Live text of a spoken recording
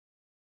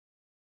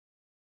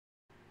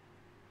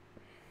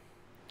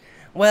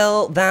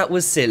Well, that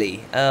was silly.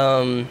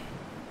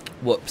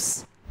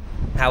 Whoops.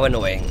 How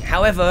annoying.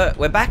 However,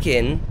 we're back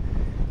in,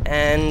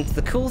 and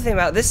the cool thing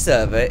about this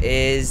server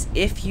is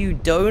if you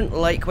don't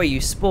like where you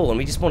spawn,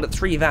 we just spawned at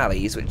 3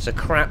 valleys, which is a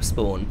crap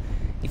spawn.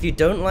 If you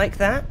don't like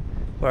that,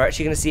 we're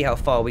actually going to see how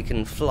far we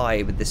can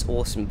fly with this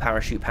awesome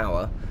parachute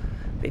power.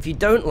 But if you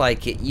don't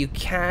like it, you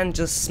can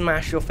just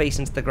smash your face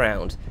into the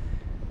ground.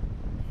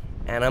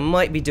 And I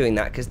might be doing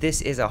that because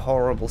this is a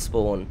horrible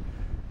spawn.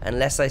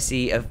 Unless I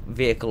see a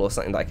vehicle or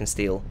something that I can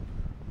steal.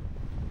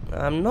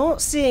 I'm not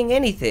seeing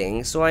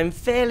anything, so I'm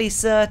fairly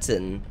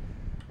certain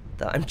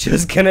that I'm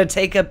just gonna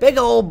take a big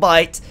old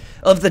bite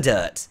of the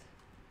dirt.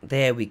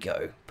 There we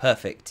go.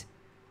 Perfect.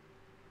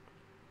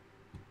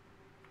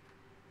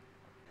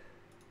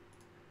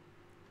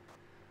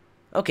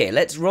 Okay,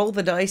 let's roll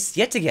the dice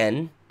yet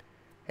again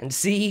and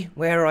see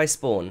where I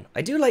spawn.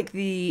 I do like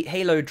the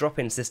Halo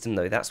drop-in system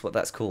though, that's what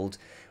that's called.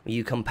 Where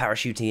you come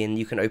parachuting in,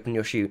 you can open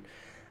your chute.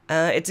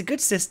 It's a good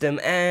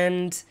system,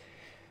 and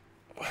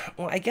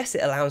well, I guess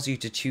it allows you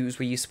to choose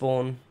where you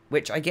spawn,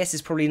 which I guess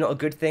is probably not a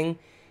good thing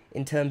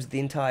in terms of the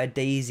entire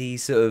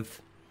DayZ sort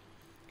of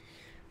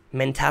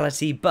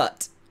mentality,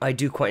 but I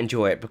do quite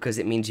enjoy it because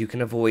it means you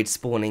can avoid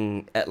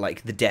spawning at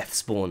like the death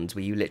spawns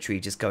where you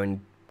literally just go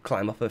and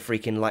climb up a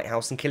freaking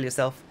lighthouse and kill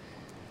yourself.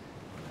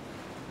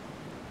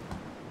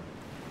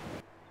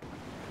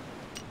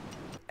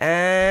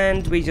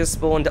 And we just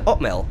spawned at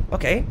Otmel.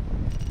 Okay.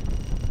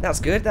 That's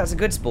good. That's a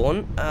good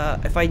spawn.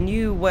 If I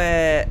knew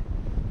where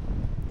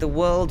the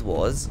world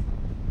was,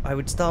 I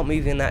would start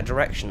moving in that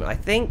direction. I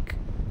think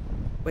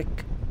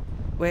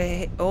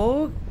we're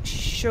oh,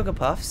 sugar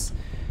puffs.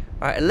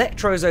 All right,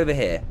 Electro's over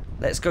here.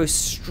 Let's go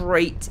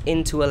straight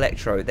into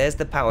Electro. There's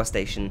the power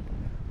station.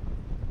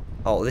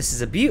 Oh, this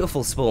is a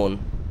beautiful spawn.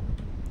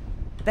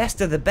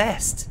 Best of the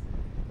best.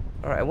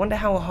 All right, I wonder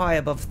how high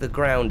above the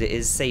ground it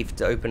is safe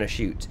to open a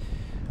chute.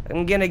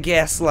 I'm gonna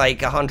guess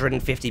like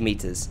 150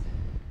 meters.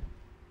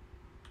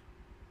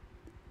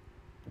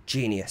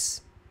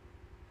 Genius.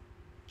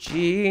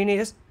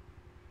 Genius.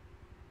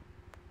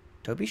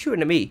 Don't be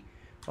shooting at me.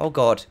 Oh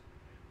god.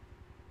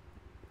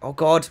 Oh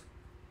god.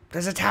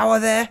 There's a tower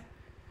there.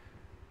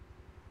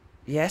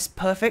 Yes,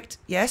 perfect.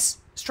 Yes.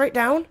 Straight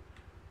down.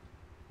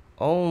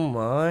 Oh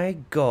my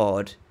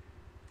god.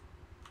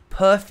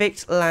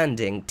 Perfect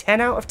landing.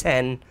 10 out of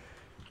 10.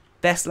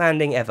 Best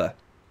landing ever.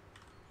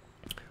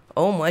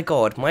 Oh my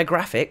god. My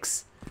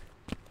graphics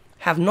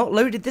have not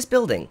loaded this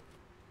building.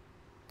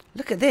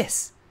 Look at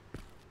this.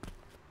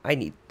 I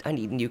need a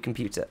new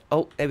computer.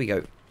 Oh, there we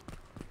go.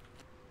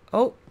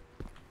 Oh,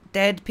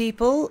 dead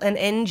people, an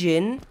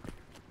engine,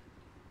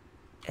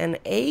 an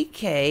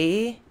AK,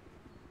 an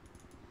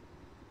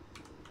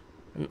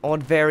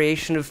odd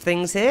variation of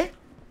things here.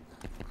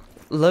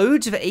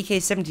 Loads of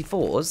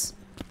AK-74s,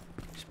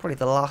 which is probably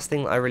the last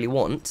thing that I really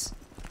want.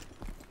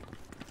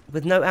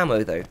 With no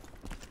ammo though.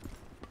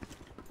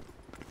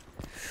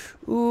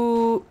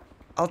 Ooh,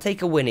 I'll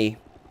take a Winnie.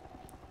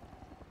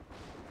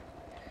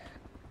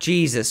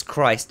 Jesus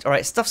Christ.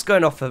 Alright, stuff's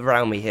going off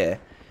around me here.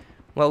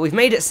 Well, we've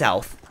made it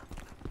south.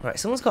 Alright,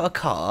 someone's got a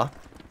car,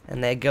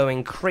 and they're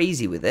going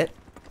crazy with it.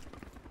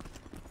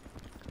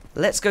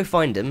 Let's go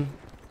find them,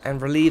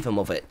 and relieve them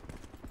of it.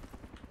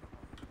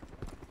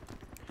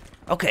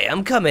 Okay,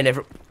 I'm coming,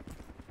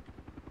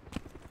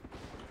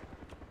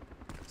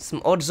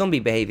 some odd zombie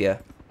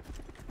behaviour.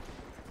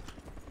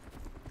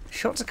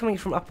 Shots are coming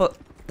from up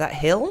that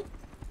hill?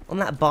 On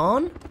that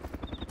barn?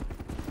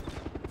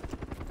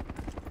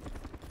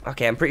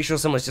 Okay, I'm pretty sure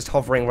someone's just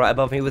hovering right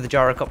above me with a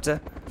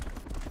gyrocopter.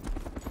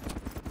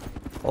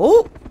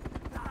 Oh!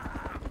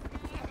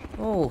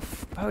 Oh,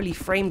 holy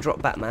frame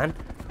drop, Batman.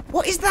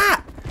 What is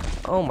that?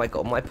 Oh my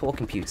god, my poor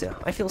computer.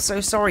 I feel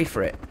so sorry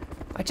for it.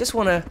 I just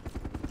want to...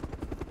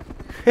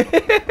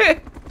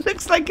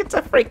 Looks like it's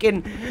a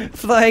freaking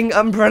flying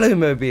umbrella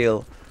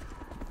mobile.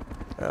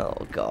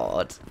 Oh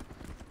god.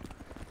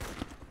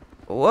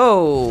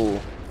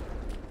 Whoa!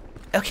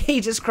 Okay,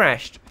 he just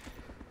crashed.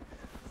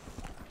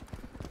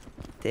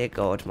 Dear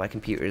God, my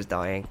computer is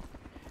dying.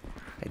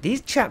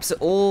 These chaps are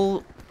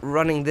all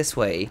running this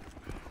way.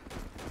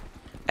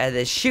 And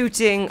they're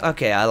shooting.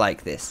 Okay, I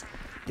like this.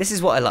 This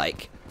is what I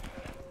like.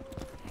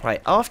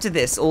 Right, after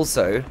this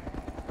also,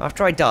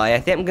 after I die, I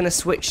think I'm going to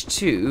switch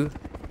to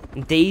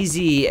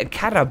DayZ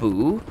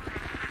Caribou,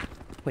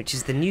 which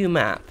is the new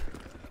map.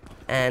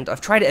 And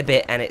I've tried it a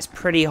bit, and it's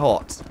pretty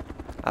hot.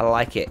 I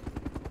like it.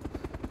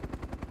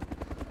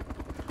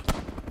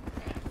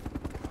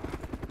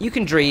 You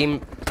can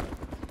dream.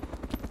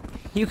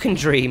 You can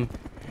dream.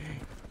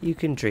 You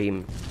can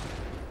dream.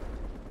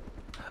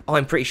 Oh,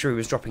 I'm pretty sure he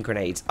was dropping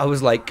grenades. I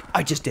was like,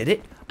 I just did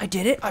it. I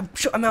did it. I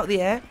shot him out of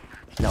the air.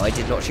 No, I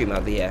did not shoot him out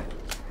of the air.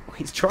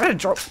 He's trying to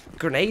drop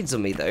grenades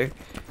on me, though.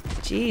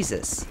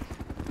 Jesus.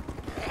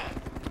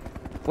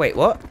 Wait,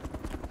 what?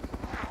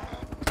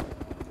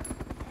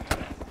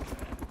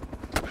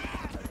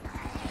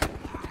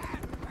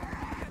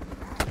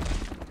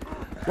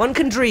 One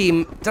can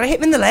dream. Did I hit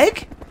him in the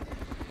leg?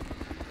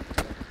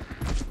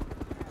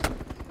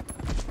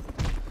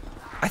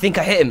 I think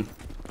I hit him.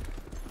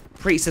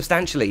 pretty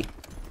substantially.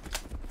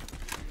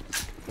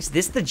 Is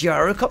this the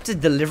gyrocopter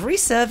delivery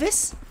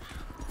service?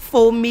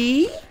 For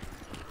me?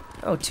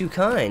 Oh, too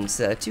kind,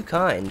 sir. Too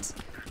kind.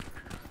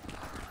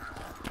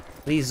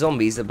 These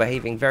zombies are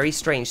behaving very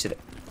strange today.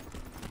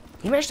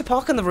 You managed to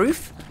park on the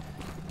roof?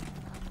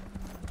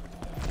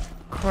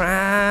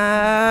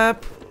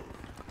 Crap.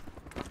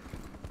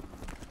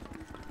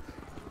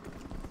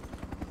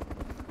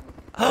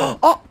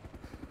 Oh!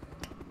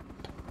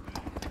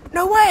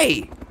 No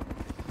way!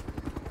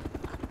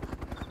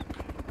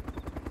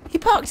 He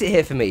parked it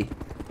here for me.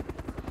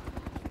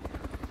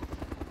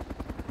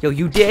 Yo,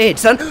 you did,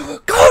 son.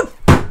 God!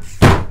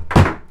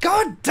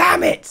 God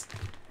damn it!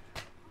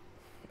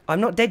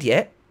 I'm not dead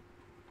yet.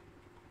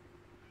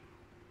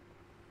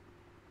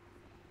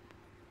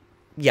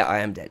 Yeah, I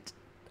am dead.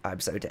 I'm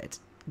so dead.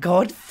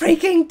 God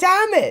freaking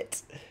damn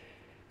it!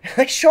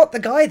 I shot the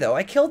guy, though.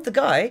 I killed the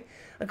guy.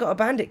 I got a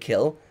bandit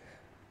kill.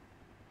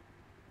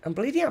 I'm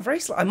bleeding out very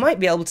slowly. I might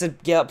be able to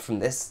get up from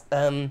this.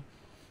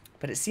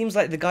 But it seems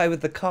like the guy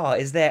with the car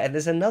is there, and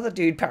there's another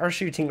dude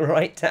parachuting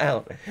right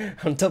down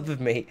on top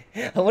of me.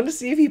 I want to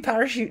see if he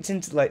parachutes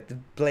into, like, the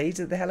blades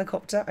of the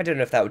helicopter. I don't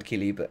know if that would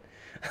kill you, but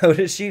I would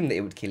assume that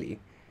it would kill you.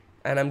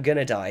 And I'm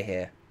gonna die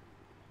here.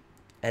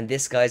 And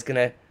this guy's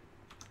gonna...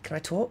 Can I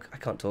talk? I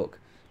can't talk.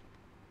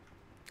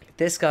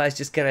 This guy's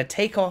just gonna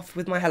take off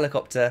with my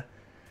helicopter,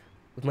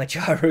 with my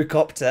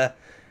gyrocopter.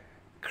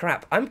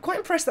 Crap. I'm quite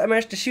impressed that I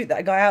managed to shoot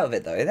that guy out of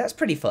it, though. That's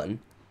pretty fun.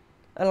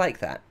 I like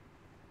that.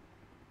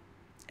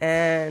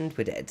 And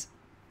we're dead.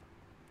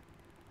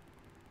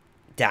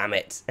 Damn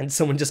it. And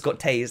someone just got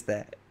tased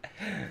there.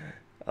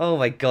 Oh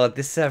my god,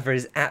 this server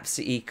is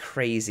absolutely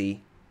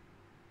crazy.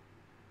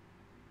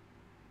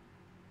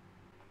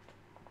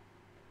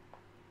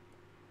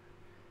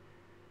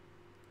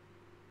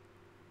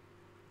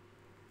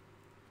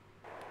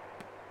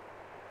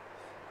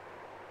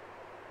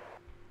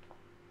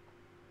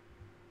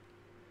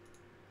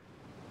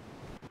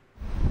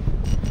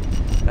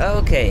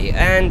 Okay,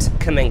 and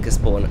Kamenka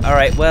spawn.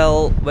 Alright,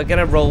 well, we're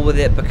gonna roll with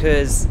it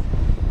because,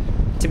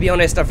 to be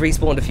honest, I've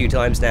respawned a few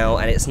times now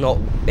and it's not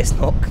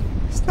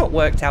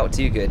worked out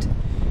too good.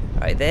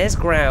 Alright, there's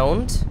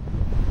ground.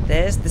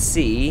 There's the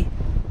sea.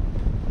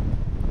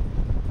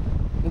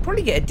 We'll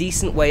probably get a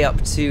decent way up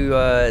to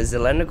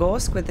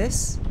Zelenogorsk with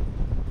this.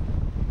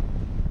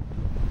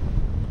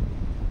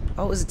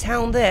 Oh, there's a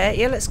town there.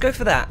 Yeah, let's go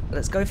for that.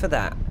 Let's go for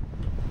that.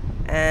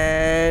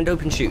 And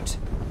open shoot.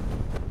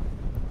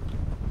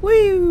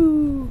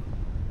 Woo!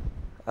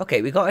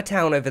 Okay, we got a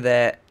town over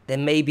there. There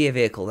may be a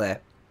vehicle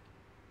there.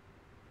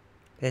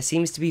 There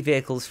seems to be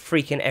vehicles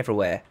freaking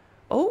everywhere.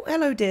 Oh,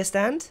 hello, deer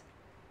stand.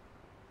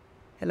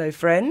 Hello,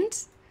 friend.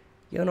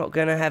 You're not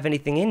going to have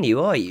anything in you,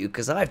 are you?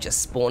 Because I've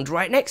just spawned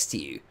right next to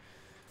you.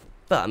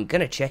 But I'm going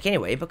to check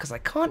anyway because I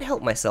can't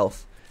help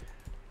myself.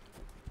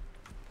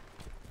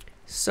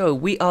 So,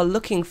 we are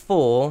looking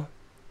for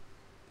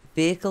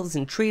vehicles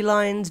in tree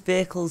lines,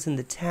 vehicles in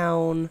the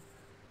town.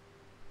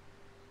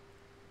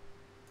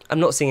 I'm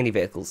not seeing any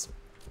vehicles.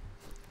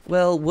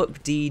 Well,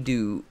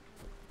 whoop-dee-doo.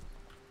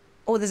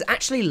 Oh, there's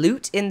actually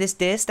loot in this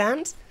deer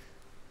stand?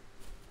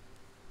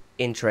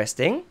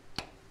 Interesting.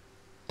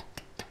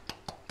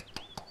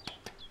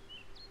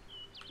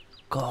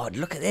 God,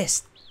 look at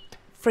this.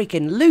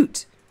 Freaking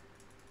loot.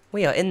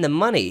 We are in the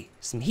money.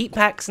 Some heat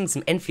packs and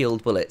some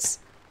Enfield bullets.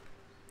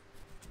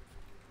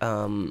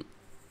 Climb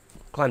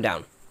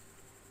down.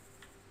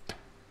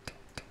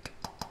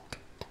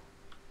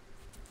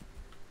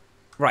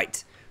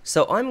 Right.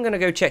 So I'm going to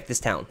go check this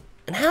town.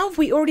 And how have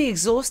we already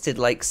exhausted,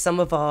 like, some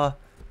of our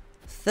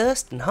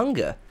thirst and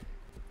hunger?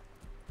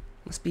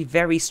 Must be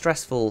very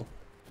stressful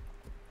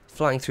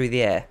flying through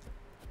the air.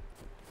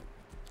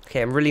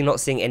 Okay, I'm really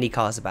not seeing any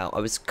cars about. I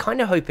was kind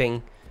of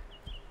hoping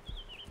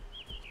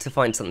to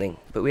find something.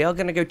 But we are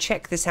going to go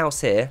check this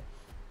house here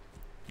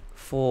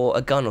for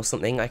a gun or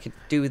something. I could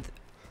do with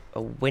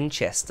a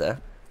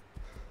Winchester.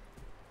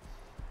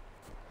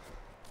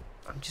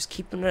 I'm just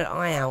keeping an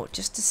eye out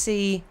just to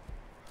see...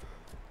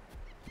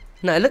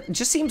 No, look, it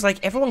just seems like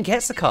everyone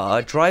gets a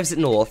car, drives it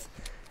north,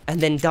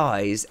 and then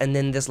dies, and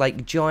then there's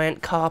like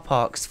giant car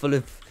parks full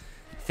of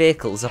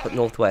vehicles up at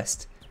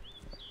Northwest.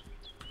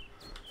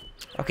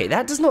 Okay,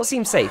 that does not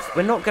seem safe.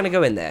 We're not going to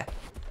go in there.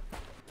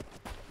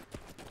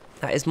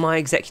 That is my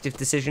executive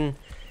decision,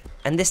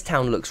 and this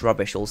town looks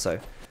rubbish also.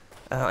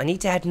 I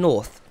need to head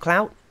north.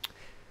 Cloud?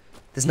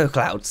 There's no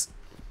clouds.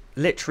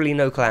 Literally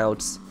no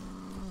clouds.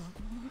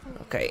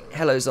 Okay,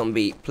 hello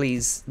zombie.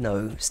 Please,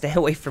 no. Stay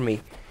away from me.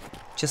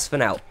 Just for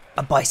now.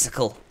 A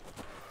bicycle.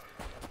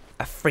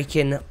 A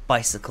freaking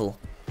bicycle.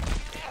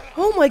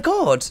 Oh my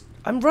god!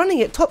 I'm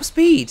running at top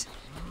speed!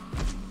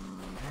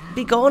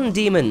 Be gone,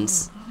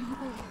 demons!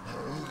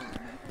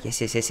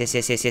 Yes, yes, yes, yes,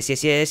 yes, yes, yes,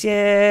 yes, yes,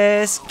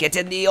 yes! Get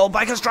in the old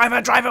biker's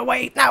driver! Drive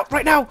away! Now!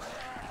 Right now!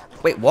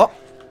 Wait, what?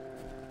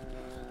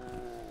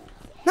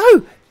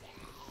 No!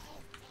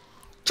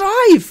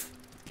 Drive!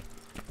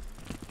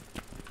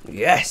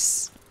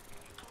 Yes!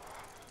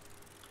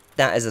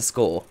 That is a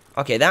score.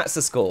 Okay, that's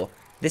a score.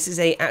 This is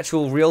a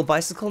actual real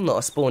bicycle, not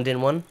a spawned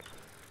in one.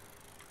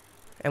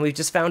 And we've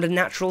just found a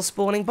natural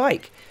spawning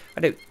bike.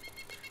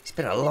 It's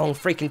been a long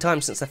freaking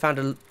time since I found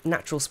a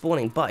natural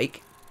spawning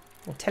bike.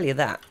 I'll tell you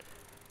that.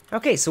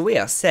 Okay, so we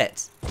are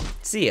set.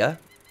 See ya.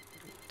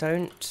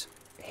 Don't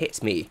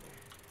hit me.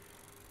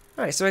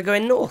 Alright, so we're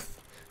going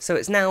north. So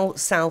it's now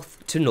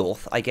south to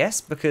north, I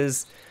guess,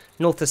 because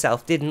north to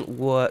south didn't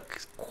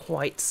work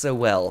quite so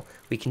well.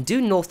 We can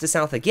do north to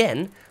south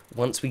again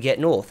once we get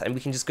north, and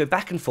we can just go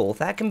back and forth.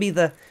 That can be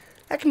the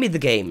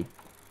game.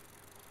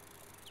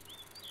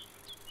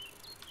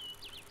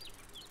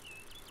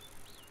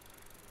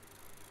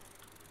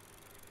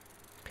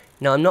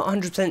 Now, I'm not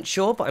 100%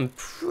 sure, but I'm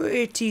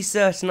pretty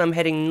certain I'm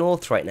heading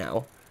north right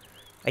now.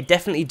 I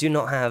definitely do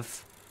not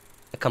have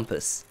a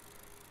compass.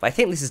 But I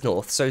think this is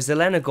north, so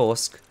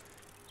Zelenogorsk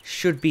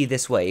should be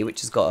this way,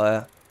 which has got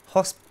a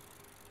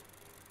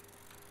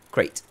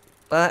Great.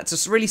 Well,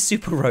 that's a really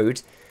super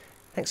road.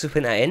 Thanks for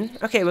putting that in.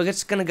 Okay, we're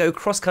just going to go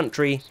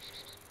cross-country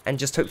and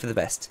just hope for the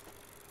best.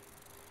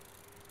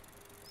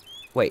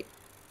 Wait.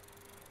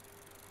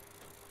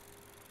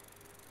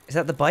 Is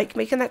that the bike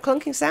making that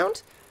clunking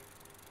sound?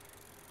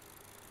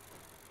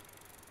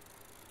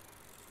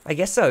 I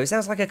guess so. It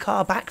sounds like a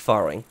car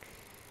backfiring.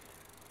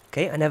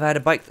 Okay, I never had a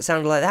bike that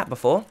sounded like that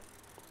before.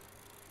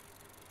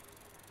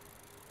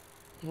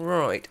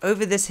 Right,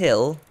 over this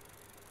hill,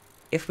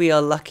 if we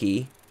are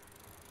lucky,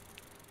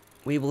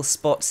 we will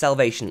spot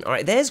Salvation.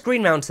 Alright, there's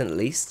Green Mountain at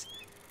least.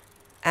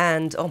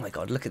 And, oh my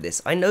god, look at this.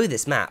 I know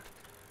this map.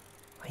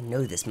 I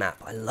know this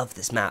map. I love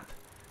this map.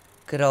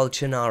 Good old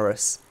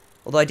Chernarus.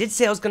 Although I did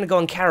say I was going to go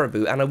on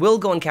Caribou, and I will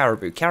go on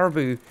Caribou.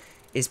 Caribou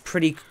is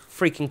pretty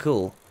freaking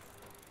cool.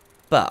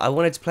 But I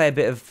wanted to play a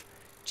bit of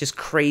just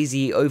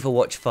crazy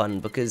Overwatch fun,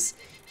 because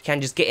you can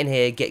just get in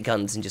here, get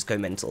guns, and just go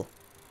mental.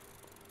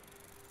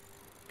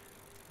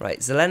 Right,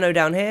 Zeleno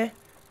down here.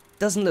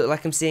 Doesn't look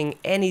like I'm seeing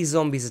any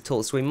zombies at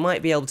all, so we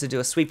might be able to do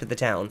a sweep of the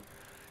town.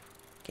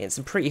 Getting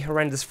some pretty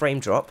horrendous frame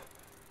drop.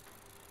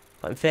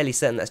 But I'm fairly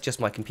certain that's just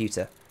my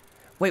computer.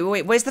 Wait,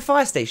 where's the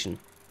fire station?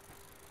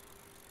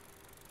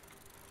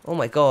 Oh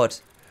my god.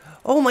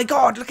 Oh my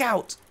god, look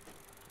out!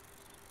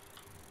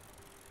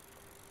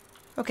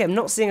 Okay, I'm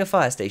not seeing a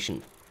fire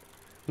station.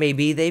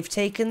 Maybe they've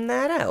taken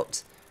that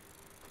out.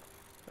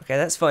 Okay,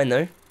 that's fine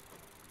though.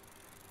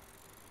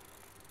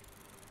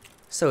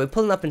 So we're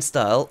pulling up in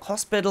style.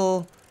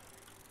 Hospital,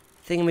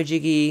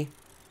 thingamajiggy.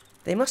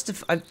 They must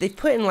have. They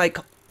put in like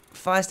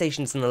fire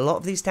stations in a lot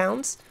of these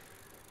towns.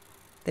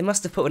 They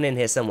must have put one in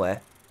here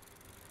somewhere.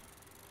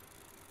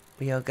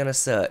 We are gonna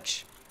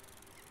search.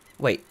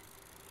 Wait.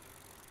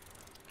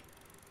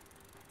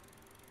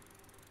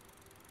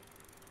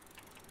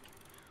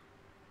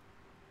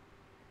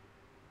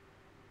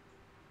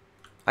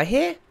 I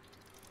hear?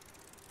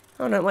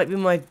 Oh no, it might be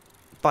my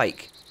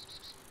bike.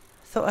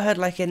 I thought I heard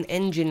like an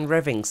engine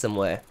revving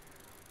somewhere.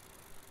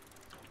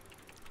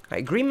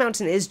 Right, Green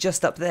Mountain is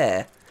just up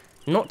there.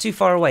 Not too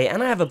far away,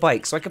 and I have a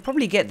bike, so I could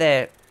probably get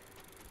there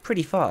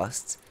pretty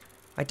fast.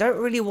 I don't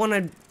really want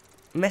to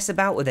mess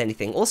about with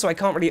anything. Also, I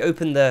can't really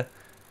open the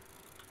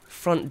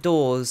front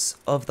doors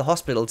of the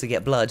hospital to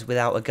get blood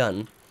without a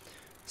gun.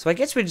 So I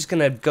guess we're just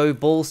going to go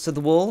balls to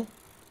the wall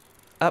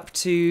up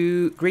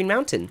to Green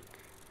Mountain.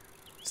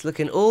 It's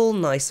looking all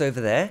nice over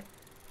there.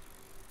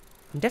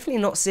 I'm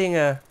definitely not seeing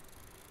a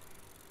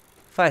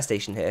fire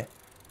station here.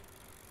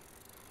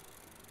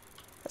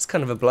 That's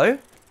kind of a blow.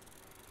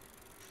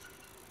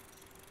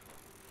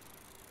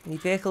 Any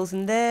vehicles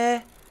in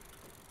there?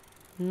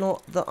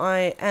 Not that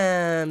I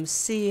am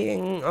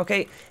seeing.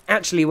 Okay,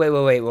 actually,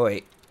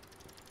 wait.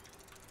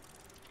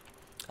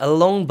 A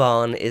long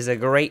barn is a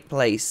great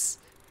place.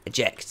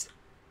 Eject.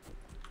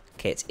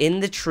 Okay, it's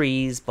in the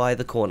trees by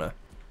the corner.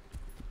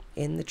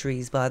 In the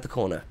trees by the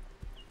corner.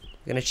 I'm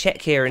going to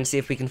check here and see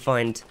if we can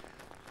find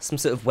some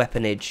sort of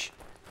weaponage.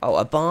 Oh,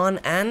 a barn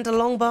and a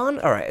long barn?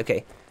 Alright,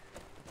 okay.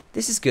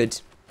 This is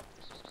good.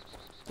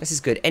 This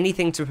is good.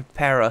 Anything to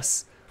prepare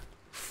us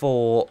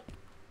for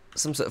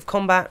some sort of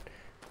combat.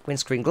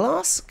 Windscreen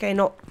glass. Okay,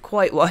 not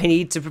quite what I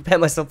need to prepare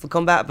myself for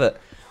combat, but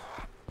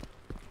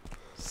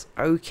it's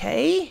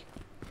okay.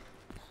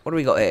 What do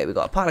we got here? We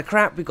got a pile of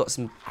crap. We got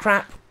some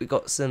crap. We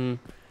got some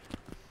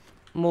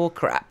more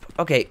crap.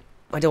 Okay,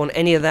 I don't want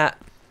any of that.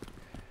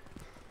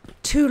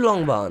 2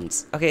 long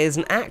barns. Okay, there's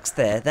an axe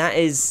there. That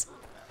is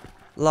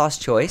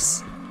last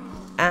choice.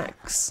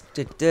 Axe.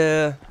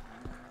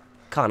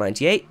 Car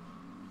 98.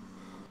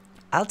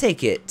 I'll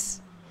take it.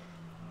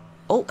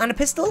 Oh, and a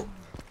pistol?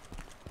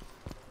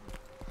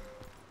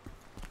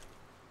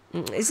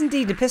 It's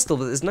indeed a pistol,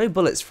 but there's no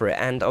bullets for it,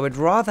 and I would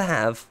rather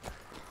have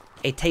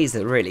a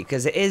taser, really,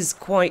 because it is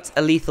quite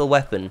a lethal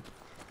weapon.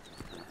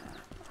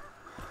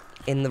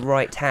 In the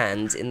right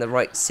hands, in the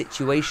right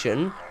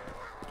situation.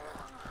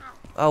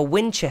 Oh,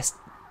 Winchester.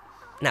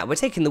 Nah, we're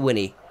taking the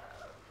Winnie.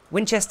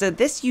 Winchester,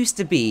 this used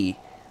to be,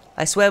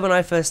 I swear when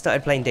I first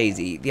started playing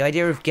DayZ, the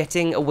idea of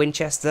getting a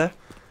Winchester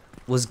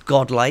was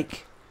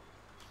godlike.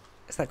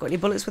 Has that got any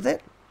bullets with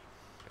it?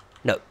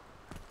 No.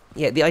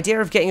 Yeah, the idea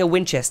of getting a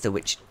Winchester,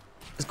 which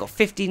has got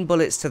 15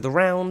 bullets to the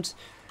round,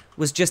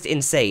 was just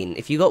insane.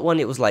 If you got one,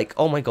 it was like,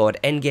 oh my god,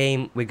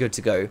 endgame, we're good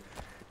to go.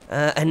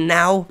 And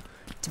now,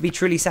 to be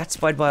truly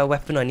satisfied by a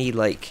weapon, I need,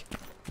 like,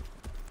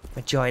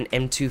 a giant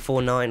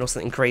M249 or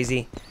something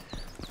crazy.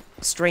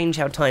 Strange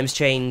how times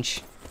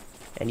change,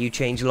 and you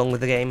change along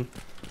with the game.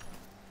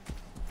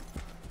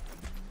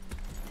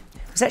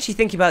 I was actually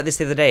thinking about this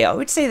the other day. I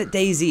would say that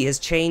DayZ has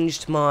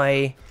changed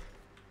my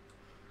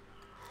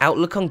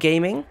outlook on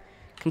gaming.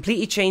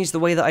 Completely changed the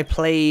way that I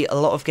play a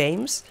lot of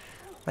games.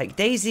 Like,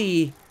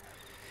 DayZ,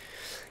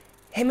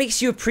 it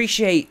makes you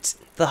appreciate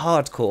the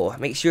hardcore. It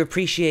makes you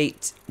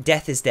appreciate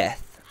death is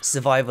death,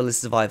 survival is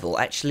survival.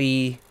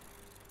 Actually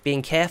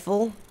being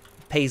careful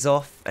pays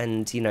off,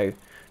 and, you know,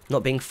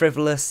 not being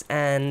frivolous,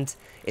 and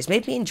it's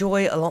made me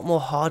enjoy a lot more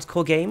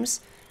hardcore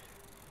games.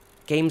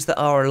 Games that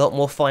are a lot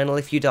more final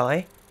if you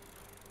die.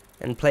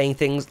 And playing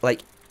things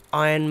like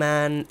Iron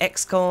Man,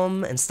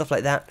 XCOM, and stuff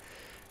like that.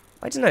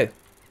 I don't know.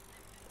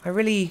 I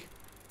really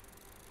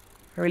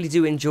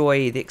do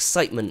enjoy the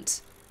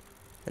excitement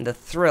and the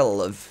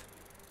thrill of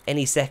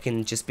any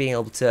second just being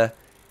able to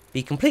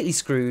be completely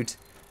screwed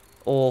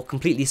or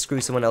completely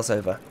screw someone else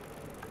over.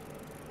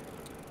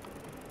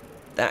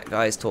 That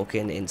guy's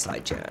talking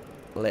inside chat.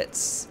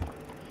 Let's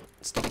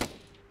stop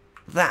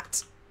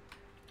that.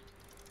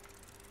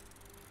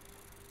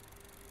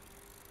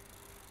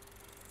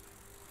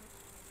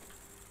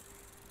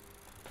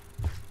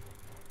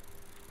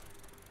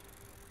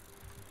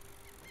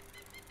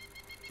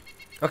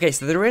 Okay,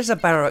 so there is a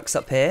barracks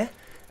up here.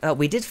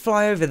 We did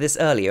fly over this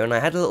earlier, and I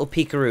had a little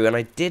peekaroo, and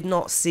I did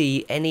not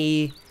see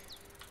any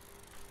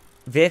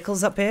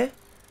vehicles up here.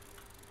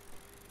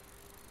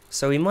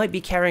 So we might be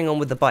carrying on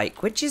with the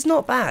bike, which is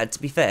not bad,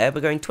 to be fair. We're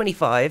going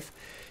 25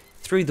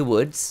 through the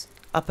woods,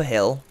 up a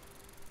hill.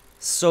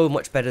 So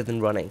much better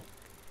than running.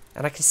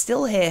 And I can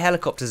still hear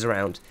helicopters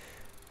around.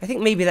 I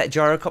think maybe that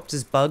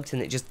gyrocopter's bugged,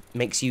 and it just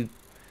makes you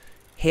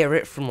hear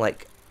it from,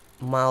 like,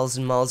 miles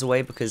and miles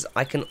away, because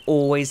I can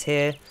always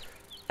hear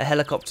a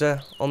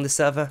helicopter on the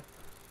server.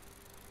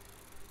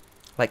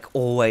 Like,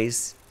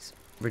 always. It's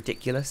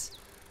ridiculous.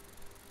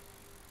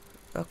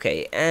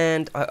 Okay,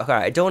 and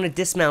I don't want to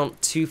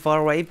dismount too far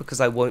away because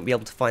I won't be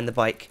able to find the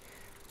bike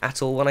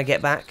at all when I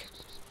get back.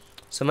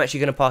 So I'm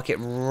actually going to park it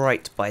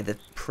right by the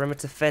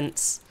perimeter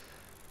fence,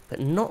 but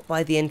not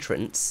by the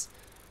entrance.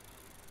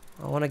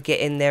 I want to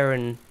get in there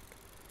and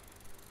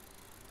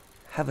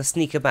have a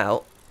sneak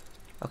about.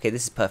 Okay,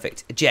 this is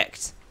perfect.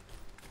 Eject.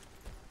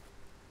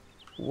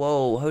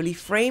 Whoa, holy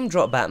frame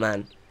drop,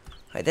 Batman.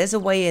 Right, there's a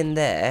way in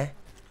there.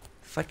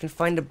 If I can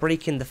find a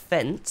break in the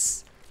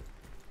fence.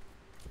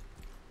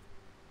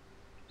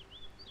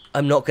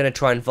 I'm not going to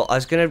try and fall. I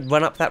was going to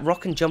run up that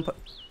rock and jump up.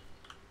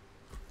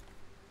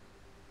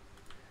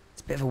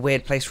 It's a bit of a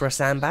weird place for a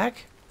sandbag.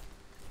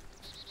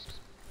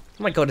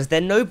 Oh my god, is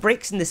there no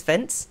breaks in this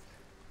fence?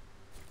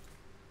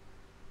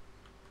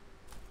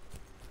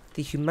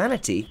 The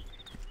humanity.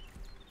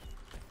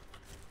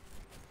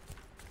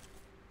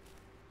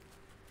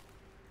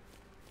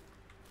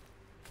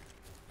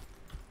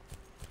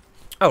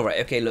 Oh, right,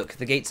 okay, look,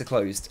 the gates are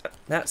closed.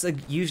 That's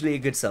usually a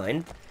good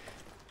sign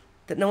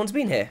that no one's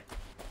been here.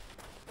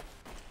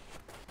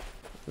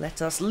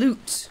 Let us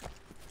loot.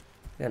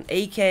 An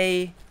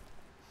AK.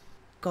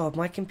 God,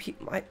 my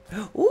computer.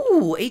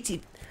 Ooh,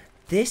 ATV.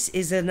 This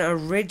is an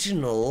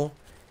original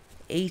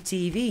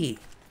ATV.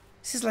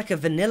 This is like a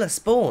vanilla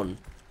spawn.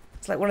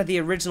 It's like one of the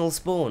original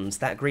spawns,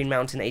 that Green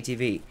Mountain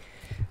ATV.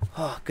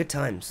 Oh, good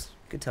times.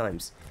 Good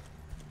times.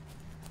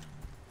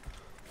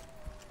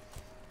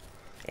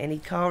 Any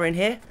car in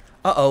here?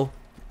 Uh-oh.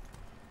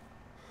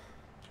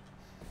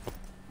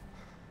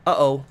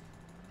 Uh-oh.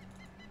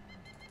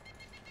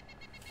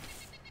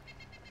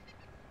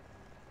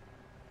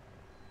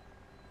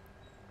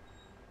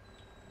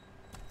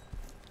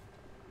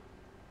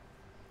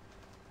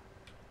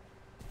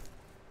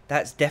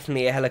 That's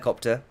definitely a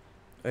helicopter.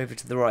 Over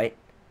to the right.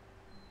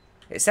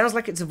 It sounds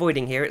like it's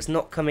avoiding here. It's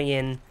not coming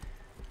in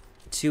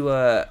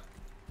to,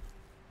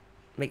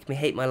 make me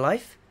hate my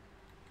life.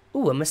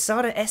 Ooh, a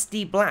Masada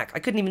SD Black. I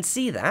couldn't even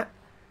see that.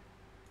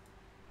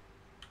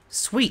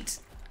 Sweet.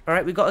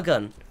 Alright, we got a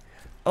gun.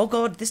 Oh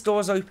god, this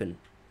door's open.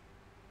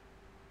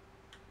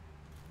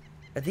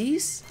 Are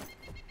these?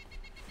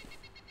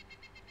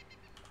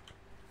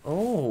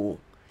 Oh.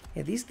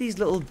 Yeah, these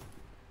little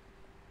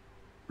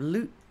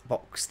loot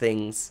box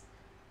things.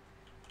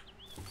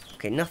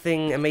 Okay,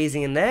 nothing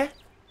amazing in there.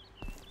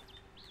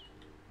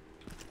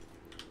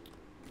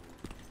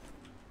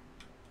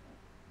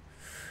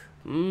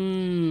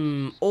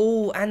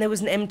 Oh, and there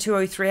was an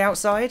M203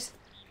 outside.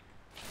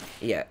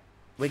 Yeah,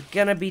 we're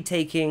gonna be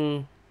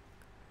taking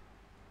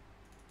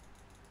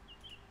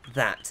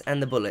that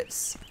and the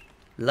bullets.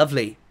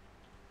 Lovely.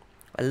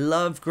 I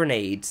love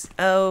grenades.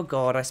 Oh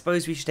god, I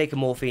suppose we should take a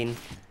morphine.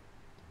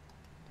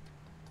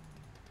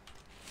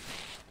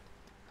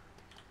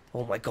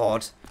 Oh my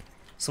god.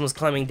 Someone's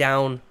climbing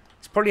down.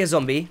 It's probably a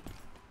zombie.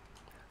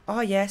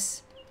 Oh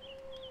yes.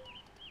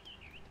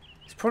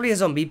 It's probably a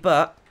zombie,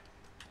 but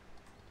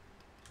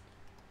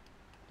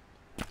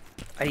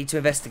I need to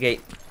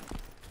investigate.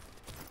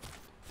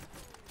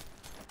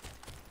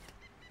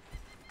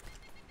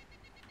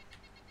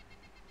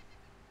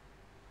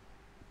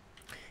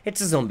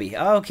 It's a zombie.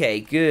 Okay,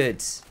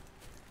 good.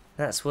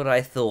 That's what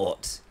I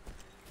thought.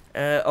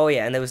 Oh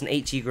yeah, and there was an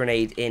HE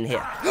grenade in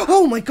here.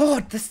 Oh my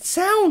god, the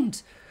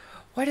sound!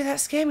 Why did that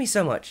scare me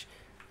so much?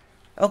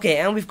 Okay,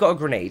 and we've got a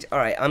grenade.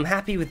 Alright, I'm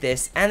happy with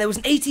this. And there was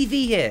an ATV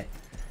here!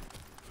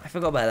 I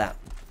forgot about that.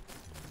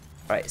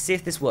 Alright, see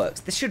if this works.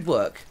 This should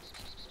work.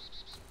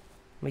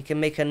 We can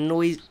make a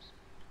noise...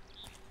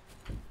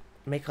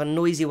 Make our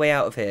noisy way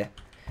out of here.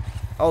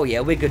 Oh yeah,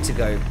 we're good to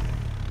go.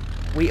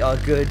 We are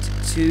good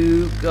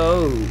to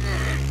go.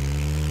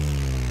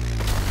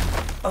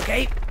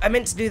 Okay, I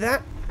meant to do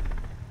that.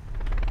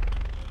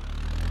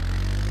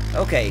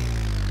 Okay.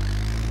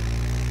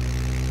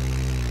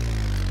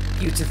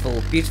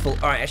 Beautiful, beautiful.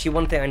 Alright, actually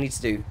one thing I need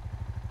to do.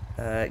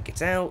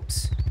 Get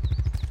out.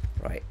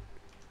 Right.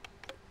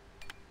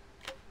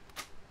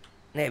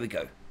 There we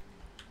go.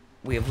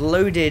 We have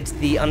loaded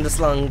the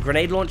underslung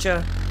grenade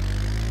launcher.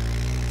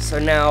 So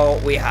now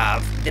we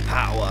have the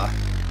power.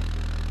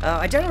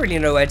 I don't really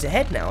know where to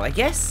head now. I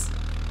guess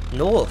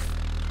north.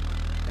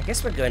 I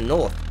guess we're going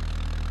north.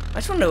 I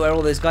just want to know where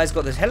all those guys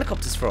got those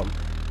helicopters from.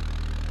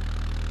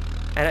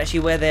 And actually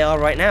where they are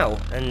right now.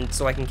 And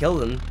so I can kill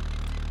them.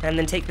 And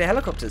then take their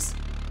helicopters.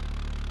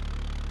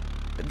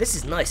 But this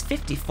is nice.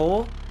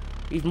 54.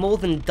 We've more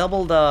than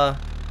doubled our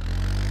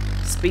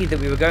speed that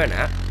we were going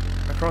at.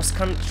 Across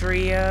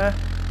country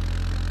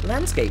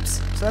landscapes.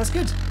 So that's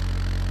good.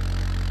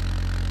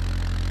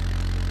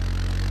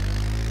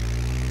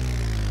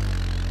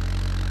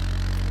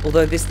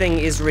 Although this thing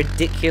is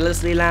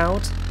ridiculously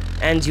loud.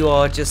 And you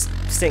are just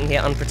sitting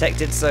here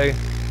unprotected, so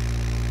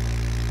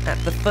at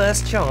the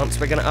first chance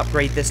we're going to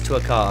upgrade this to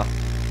a car.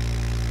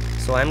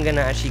 So I'm going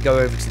to actually go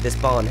over to this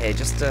barn here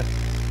just to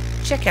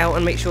check out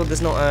and make sure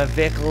there's not a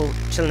vehicle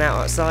chilling out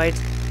outside.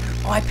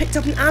 Oh, I picked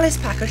up an Alice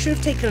pack. I should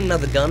have taken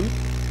another gun.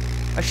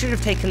 I should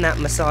have taken that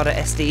Masada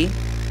SD.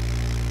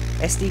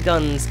 SD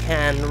guns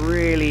can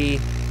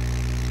really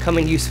come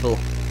in useful.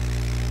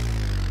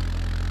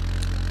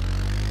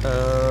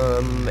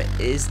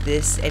 Is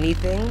this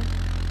anything?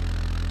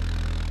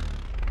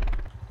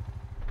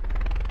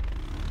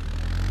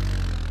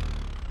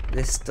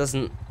 This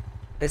doesn't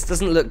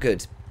look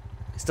good.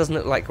 This doesn't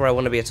look like where I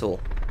want to be at all.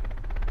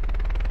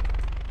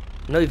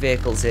 No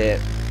vehicles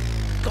here.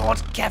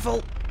 God,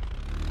 careful!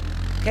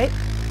 Okay,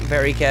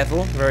 very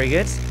careful, very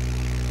good.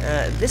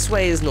 This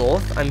way is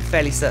north, I'm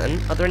fairly certain.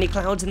 Are there any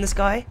clouds in the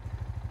sky?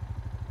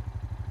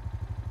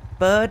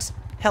 Bird,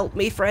 help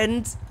me,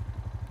 friend.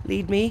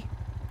 Lead me.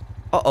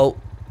 Uh-oh.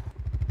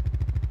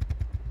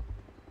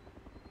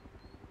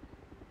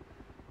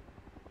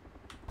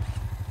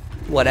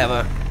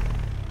 Whatever.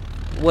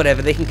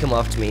 Whatever, they can come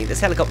after me. There's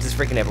helicopters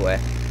freaking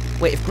everywhere.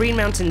 Wait, if Green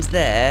Mountain's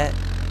there,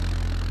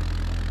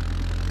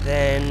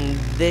 then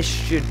this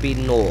should be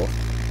north.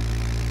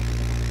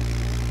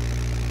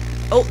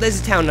 Oh, there's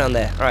a town down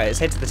there. Alright, let's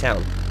head to the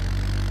town.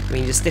 We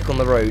can just stick on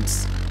the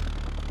roads.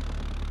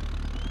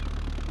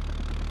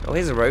 Oh,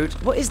 here's a road.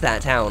 What is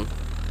that town?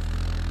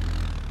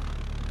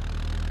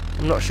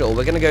 I'm not sure.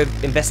 We're going to go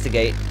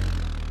investigate.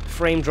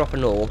 Frame drop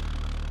and all.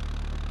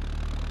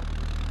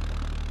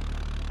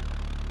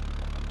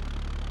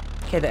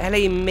 Okay, the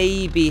LA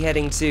may be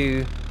heading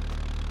to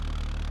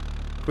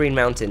Green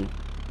Mountain.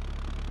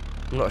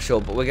 I'm not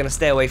sure, but we're going to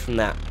stay away from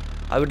that.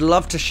 I would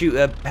love to shoot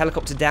a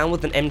helicopter down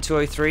with an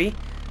M203.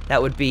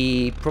 That would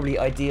be probably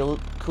ideal,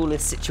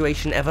 coolest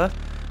situation ever.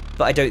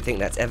 But I don't think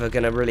that's ever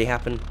going to really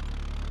happen.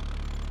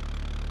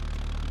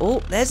 Oh,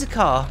 there's a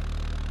car.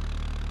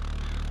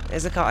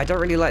 There's a car. I don't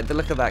really like the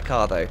look of that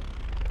car, though.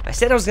 I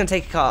said I was going to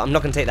take a car. I'm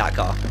not going to take that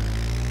car.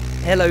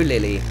 Hello,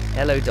 Lily.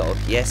 Hello, dog.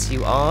 Yes,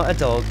 you are a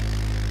dog.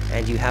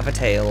 And you have a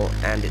tail,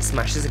 and it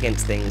smashes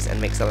against things and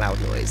makes a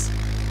loud noise.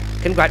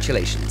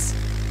 Congratulations.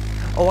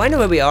 Oh, I know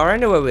where we are, I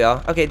know where we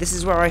are. Okay, this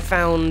is where I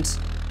found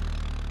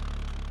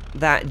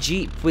that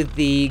Jeep with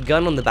the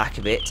gun on the back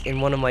of it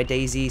in one of my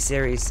DayZ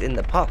series in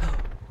the past.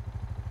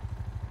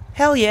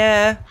 Hell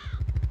yeah!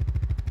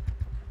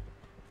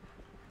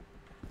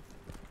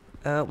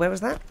 Where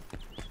was that?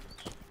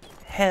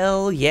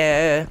 Hell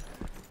yeah!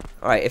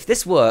 Alright, if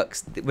this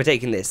works, we're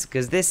taking this,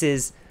 because this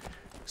is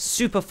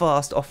super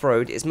fast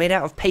off-road. It's made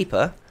out of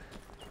paper.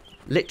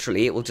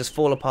 Literally, it will just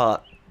fall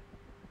apart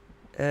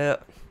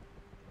at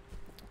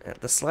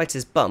the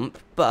slightest bump,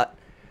 but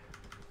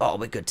oh,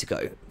 we're good to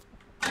go.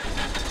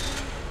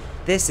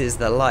 This is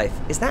the life.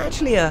 Is that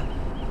actually a...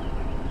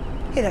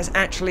 Hey, that's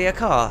actually a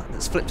car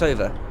that's flipped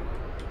over.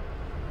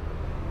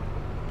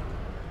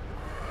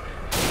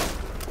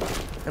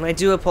 And I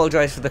do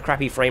apologize for the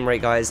crappy frame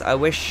rate, guys. I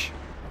wish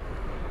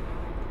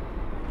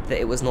that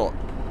it was not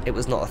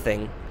a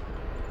thing.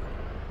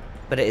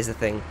 But it is a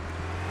thing.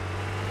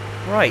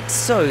 Right,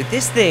 so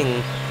this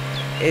thing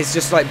is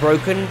just like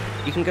broken.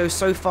 You can go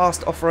so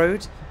fast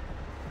off-road.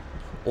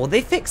 Or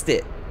they fixed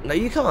it. No,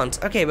 you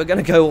can't. Okay, we're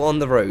gonna go on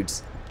the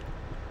roads.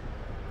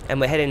 And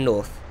we're heading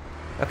north.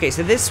 Okay,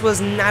 so this was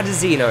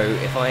Nadazino,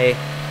 if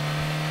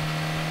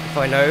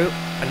I know.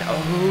 And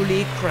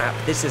holy crap,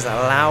 this is a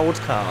loud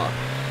car.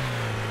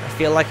 I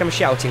feel like I'm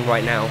shouting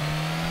right now.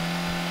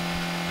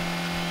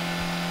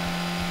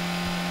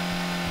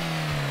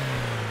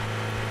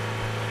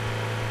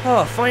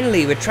 Oh,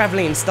 finally, we're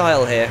traveling in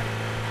style here.